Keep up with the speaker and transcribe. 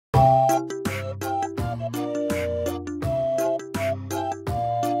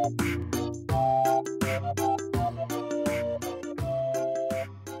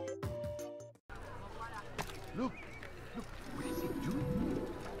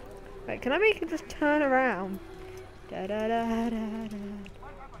Wait, can I make it just turn around? Da da da da da.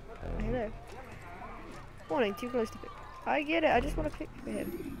 Hello. Warning, too close to pick. I get it, I just want to pick for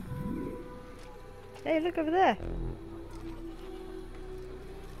him. Hey, look over there.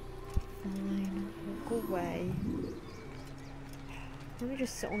 Fine, walk away. Let me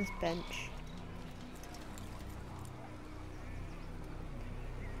just sit on this bench.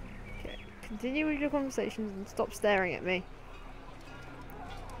 Okay, continue with your conversations and stop staring at me.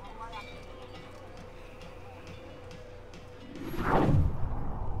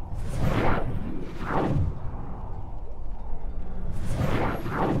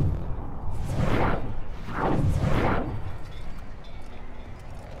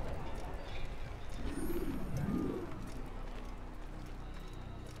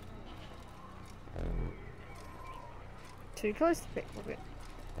 Too close to pickpocket.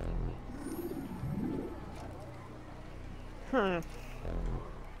 Huh.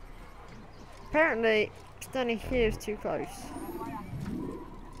 Apparently, standing here is too close.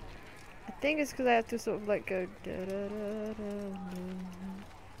 I think it's because I have to sort of like go da da da da da.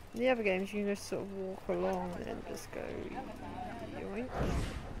 In the other games, you can just sort of walk along and just go yoink.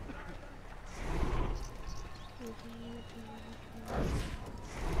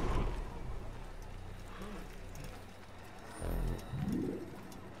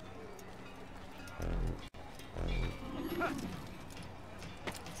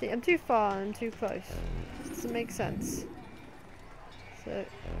 See, I'm too far and too close. This doesn't make sense. So,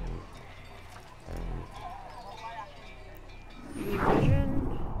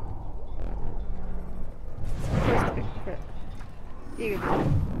 vision. Close to pickpocket. Eagle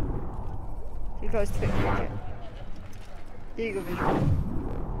vision. Too close to pickpocket. Eagle vision.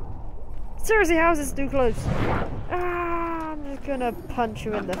 Seriously, how is this too close? Ah, I'm just gonna punch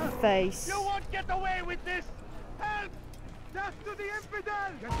you in the face. You won't get away with this! Help! Death to the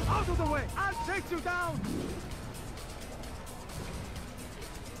infidel! Get out of the way! I'll take you down!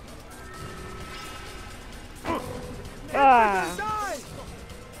 Ah! Infidel, die!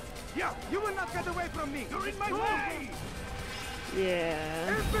 Yeah, you will not get away from me! You're in my way!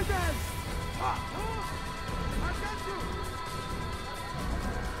 Yeah. Infidel! I got you!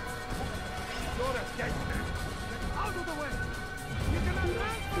 You're a gangster! Get out of the way! You cannot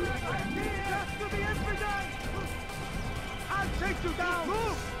run! Death to the infidel! I'll take you down!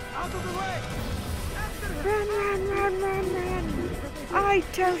 Move! Out of the way! Run! I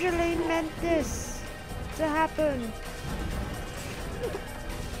totally meant this to happen.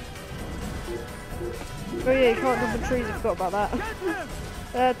 Oh yeah, you can't jump in trees, I forgot about that.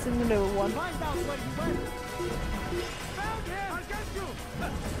 That's in the middle one. Find out where you went! Found him! I'll get you!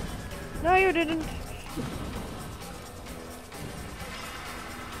 No, you didn't.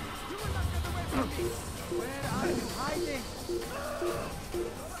 You will not get away from me! Where are you hiding?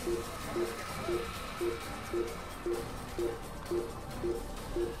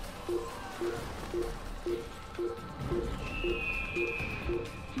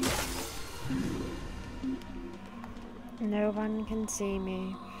 No one can see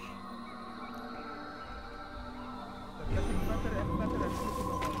me.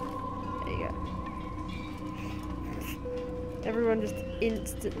 There you go. Everyone just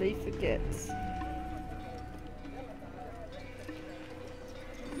instantly forgets.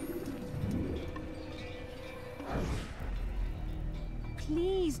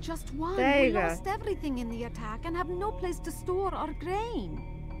 Please, just one. There you We go. lost everything in the attack and have no place to store our grain.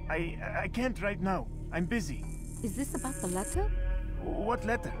 I can't right now. I'm busy. Is this about the letter? What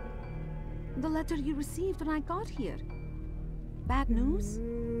letter? The letter you received when I got here. Bad news?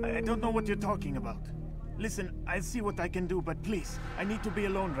 I don't know what you're talking about. Listen, I'll see what I can do, but please, I need to be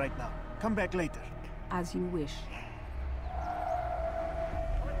alone right now. Come back later. As you wish.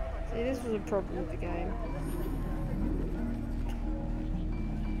 See, this was a problem with the game.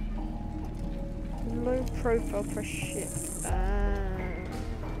 Low profile for ship.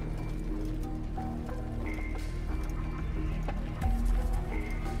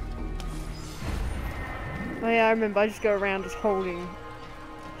 Oh yeah, I remember. I just go around just holding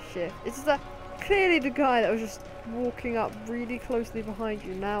shift. It's just that clearly the guy that was just walking up really closely behind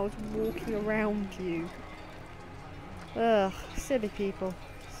you now is walking around you. Ugh, silly people.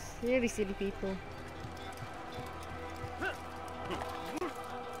 Really silly people.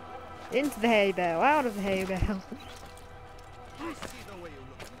 Into the hay bale, out of the hay bale.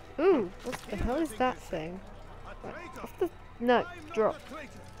 Ooh, what the hell is that thing? What's the... No, drop.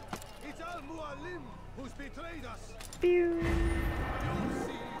 It's Al-Mualim who's betrayed us. Pew. You'll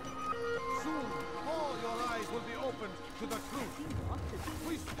see. Soon, all your eyes will be opened to the truth.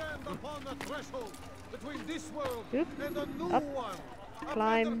 We stand upon the threshold between this world Oop. and a new Up. one. A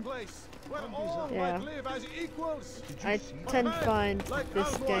climb. Yeah. I tend to find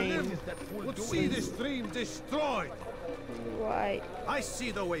this game would see this dream destroyed. quite I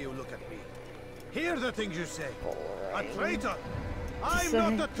see the way you look at me. Hear the things you say. A traitor. I'm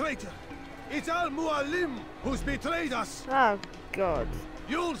not a traitor. It's Al-Mualim who's betrayed us. Oh god.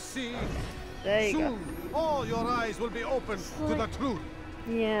 You'll see. There you Soon, all your eyes will be opened to the truth.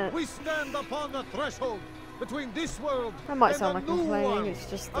 go. Yeah. We stand upon the threshold between this world That might and sound a like new complaining, one. it's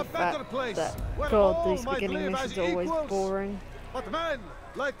just the A better fact place that where god, all these might beginning live missions as are always equals. boring. But men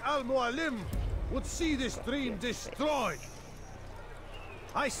like Al-Mualim would see this dream destroyed.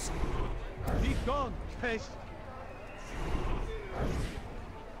 I see. Be gone, Pesh.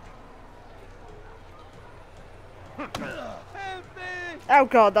 Help me! Oh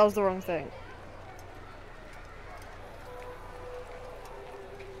god, that was the wrong thing.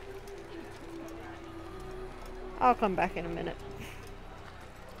 I'll come back in a minute.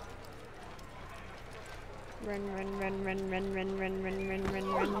 Run, run, run, run, run, run, run, run, run, run,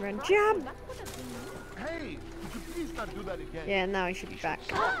 run, run, jump! Hey, could you please not do that again? Yeah, now he should be back.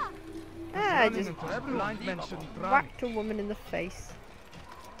 Ah, I just mention whacked a woman in the face.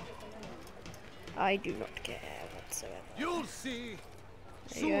 I do not care whatsoever. You'll see.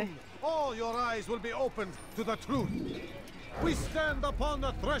 There you Soon, all your eyes will be opened to the truth. We stand upon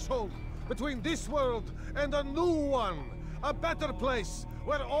the threshold between this world and a new one, a better place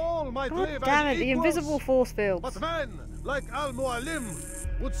where all might God live damn as it, the equals. invisible force fields. But men like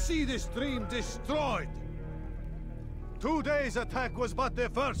Al-Mualim would see this dream destroyed. Today's attack was but the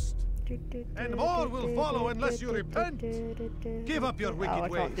first, and more will follow unless you repent. Give up your wicked I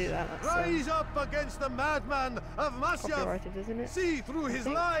ways. can't do that, that's Rise up against the madman of Masyaf. copyrighted, isn't it? See through his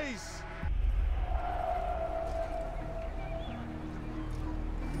think. lies.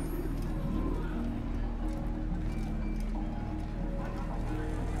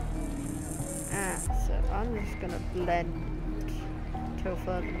 Ah, so I'm just gonna blend till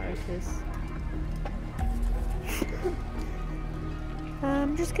further notice.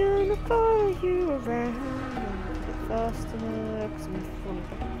 I'm just gonna follow you around a bit faster, cause I'm falling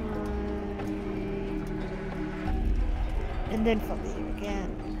behind. And then follow you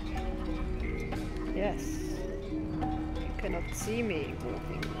again. Yes. You cannot see me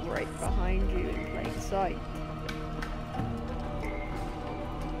walking right behind you in plain sight.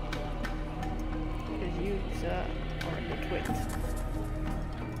 Because you, sir, are a nitwit.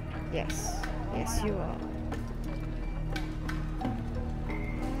 Yes. Yes, you are.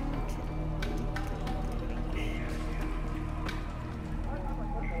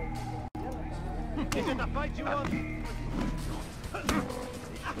 Is it a fight you want?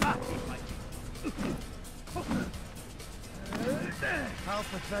 How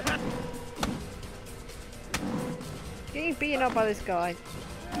pathetic. Getting beaten up by this guy.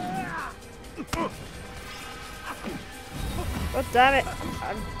 God damn it!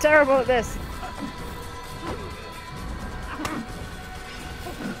 I'm terrible at this.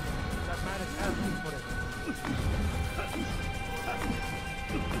 That man is asking for it.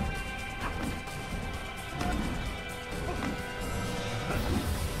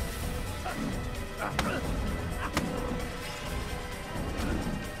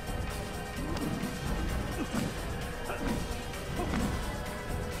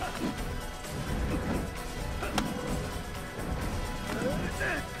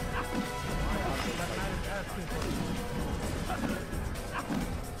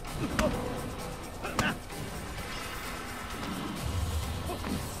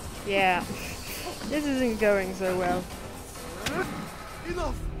 Yeah. This isn't going so well.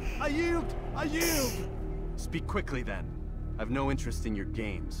 Enough! I yield! I yield! Speak quickly then. I've no interest in your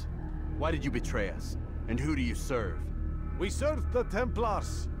games. Why did you betray us? And who do you serve? We serve the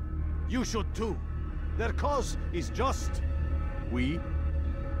Templars. You should too. Their cause is just. We?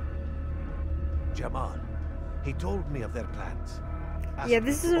 Jamal. He told me of their plans. Yeah,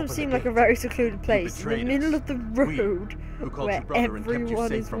 this doesn't seem like a very secluded place in the betrayed middle us. of the We, road who called where you brother and kept you everyone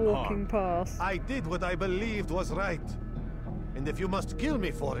safe is from walking harm. past. I did what I believed was right. And if you must kill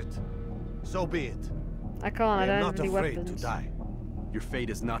me for it, so be it. I can't, I I am don't not have any afraid weapons. to die. Your fate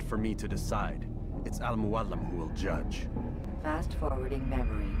is not for me to decide. It's Al-Mualim who will judge. Fast-forwarding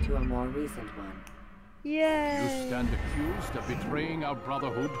memory to a more recent one. Yay! You stand accused of betraying our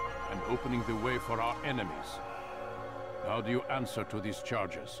brotherhood and opening the way for our enemies. How do you answer to these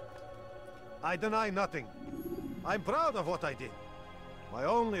charges? I deny nothing. I'm proud of what I did. My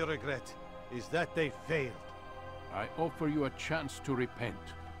only regret is that they failed. I offer you a chance to repent,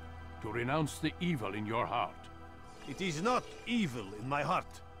 to renounce the evil in your heart. It is not evil in my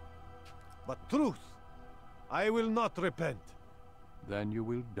heart, but truth. I will not repent. then you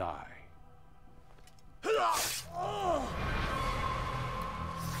will die.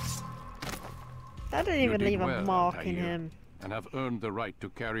 That didn't You even did leave a well, mark in Altair, him. and have earned the right to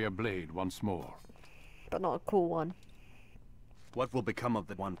carry a blade once more. But not a cool one. What will become of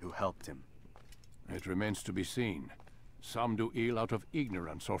the one who helped him? It remains to be seen. Some do ill out of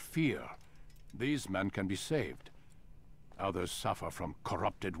ignorance or fear. These men can be saved. Others suffer from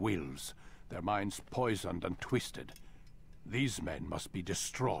corrupted wills, their minds poisoned and twisted. These men must be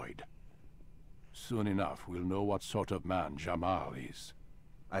destroyed. Soon enough, we'll know what sort of man Jamal is.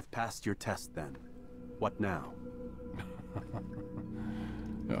 I've passed your test then. What now?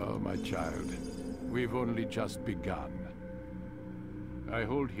 Oh, my child. We've only just begun. I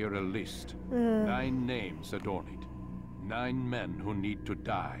hold here a list. 9 names adorn it. 9 men who need to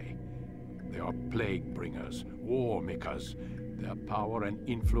die. They are plague bringers, war makers. Their power and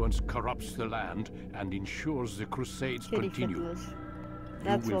influence corrupts the land and ensures the crusades Kitty continue. fiddlers. You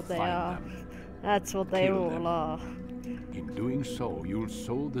That's will what they find are. them. That's what they Kill all them. are. In doing so, you'll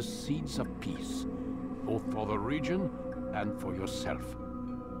sow the seeds of peace, both for the region and for yourself.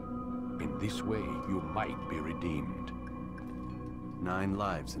 In this way, you might be redeemed. 9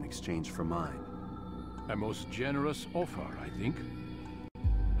 lives in exchange for mine. A most generous offer, I think.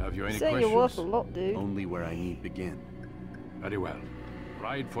 Have you any Saying questions? you're worth a lot, dude. Only where I need begin. Very well.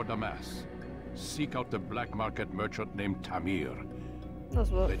 Ride for Damas. Seek out the black market merchant named Tamir. That's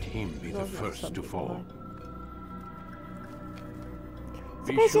what. Let him be the Wasn't first to something fall. a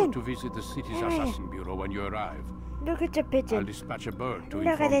Be sure pigeon. to visit the city's Hey. assassin bureau when you arrive. Look at the I'll pigeon. dispatch a bird to Look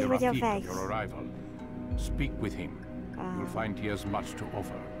at inform it the with your Rafik of face. your arrival. Speak with him. You'll find he has much to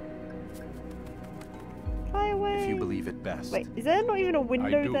offer. Fly away. If you believe it best. Wait, is there not even a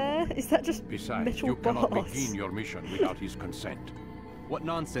window do. there? Is that just Besides, metal you cannot bars? begin your mission without his consent. What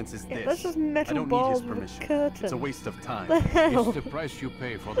nonsense is Yeah, this? that's just I metal don't need bars his with a permission. curtain. It's a waste of time. The hell? It's the price you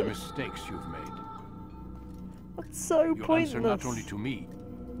pay for the mistakes you've made. That's so You pointless. answer not only to me,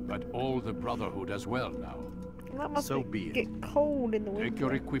 but all the Brotherhood as well now. That must So be it. get cold in the Take your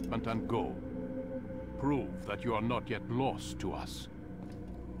winter. equipment and go. Prove that you are not yet lost to us.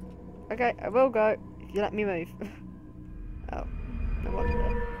 Okay, I will go if you let me move. Oh, no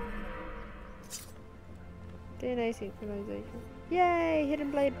wonder. DNA synchronization. Yay! Hidden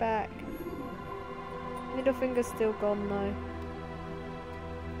blade back. Middle finger's still gone though.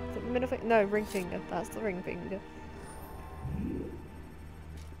 Is it the middle finger? No, ring finger. That's the ring finger.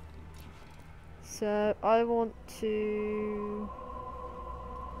 So I want to.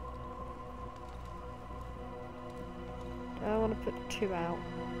 I want to put 2 out,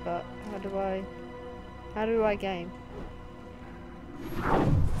 but how do I game?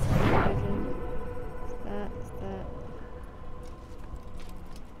 That's that.